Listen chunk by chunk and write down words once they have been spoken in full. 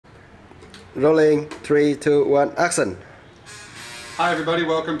Rolling. 3, 2, 1, action. Hi everybody,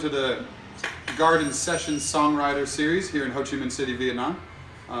 welcome to the Garden Session Songwriter Series here in Ho Chi Minh City, Vietnam.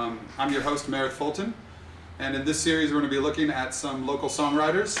 I'm your host, Meredith Fulton, and in this series we're going to be looking at some local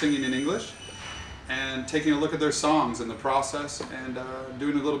songwriters singing in English and taking a look at their songs and the process and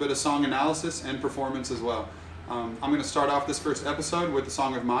doing a little bit of song analysis and performance as well. I'm going to start off this first episode with a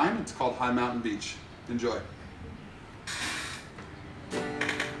song of mine. It's called High Mountain Beach. Enjoy.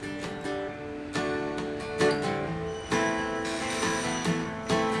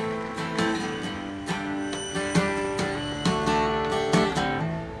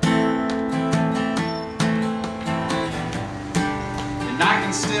 I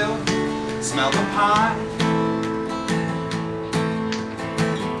can still smell the pine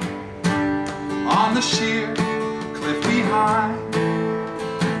on the sheer cliff behind,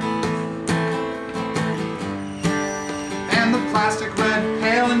 and the plastic red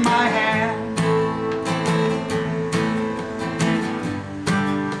pail in my hand.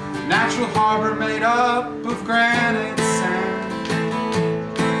 Natural harbor made up of granite sand,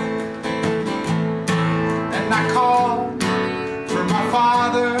 and I called my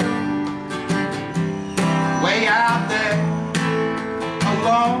father, way out there,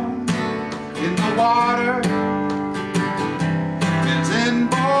 alone in the water, lives in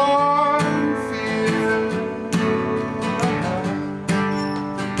born fear.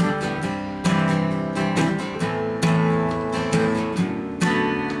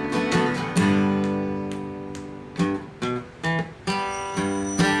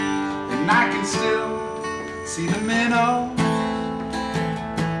 And I can still see the minnows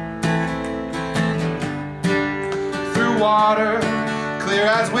water clear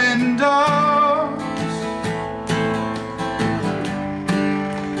as windows,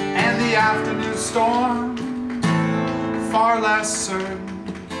 and the afternoon storm far less certain,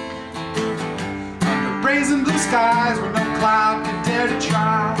 under brazen blue skies where no cloud could dare to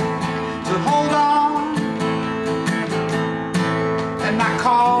try to hold on. And I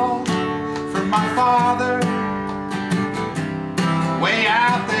called for my father, way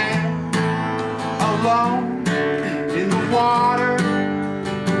out there, alone in the water,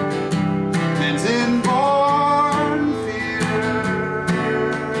 men's inborn fear.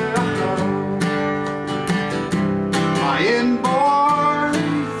 My inborn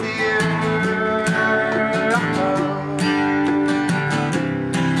fear.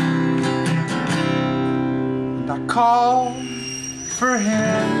 And I called for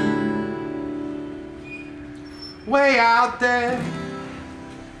him, way out there.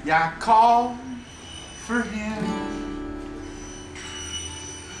 Yeah, I called for him,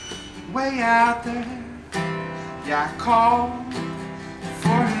 way out there. Yeah, I called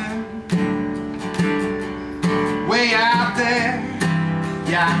for him, way out there.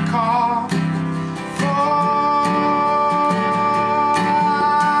 Yeah, I called for,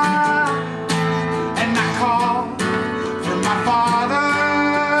 and I called for my father,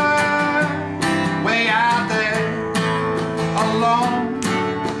 way out there, alone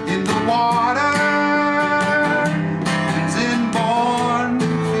in the water.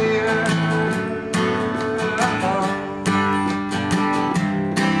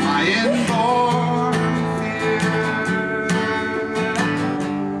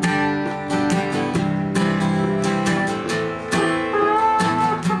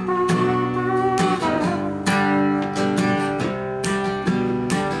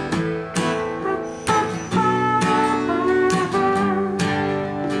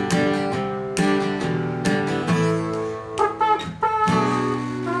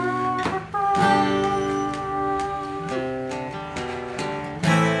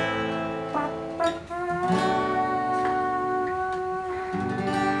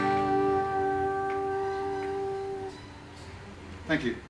 Thank you.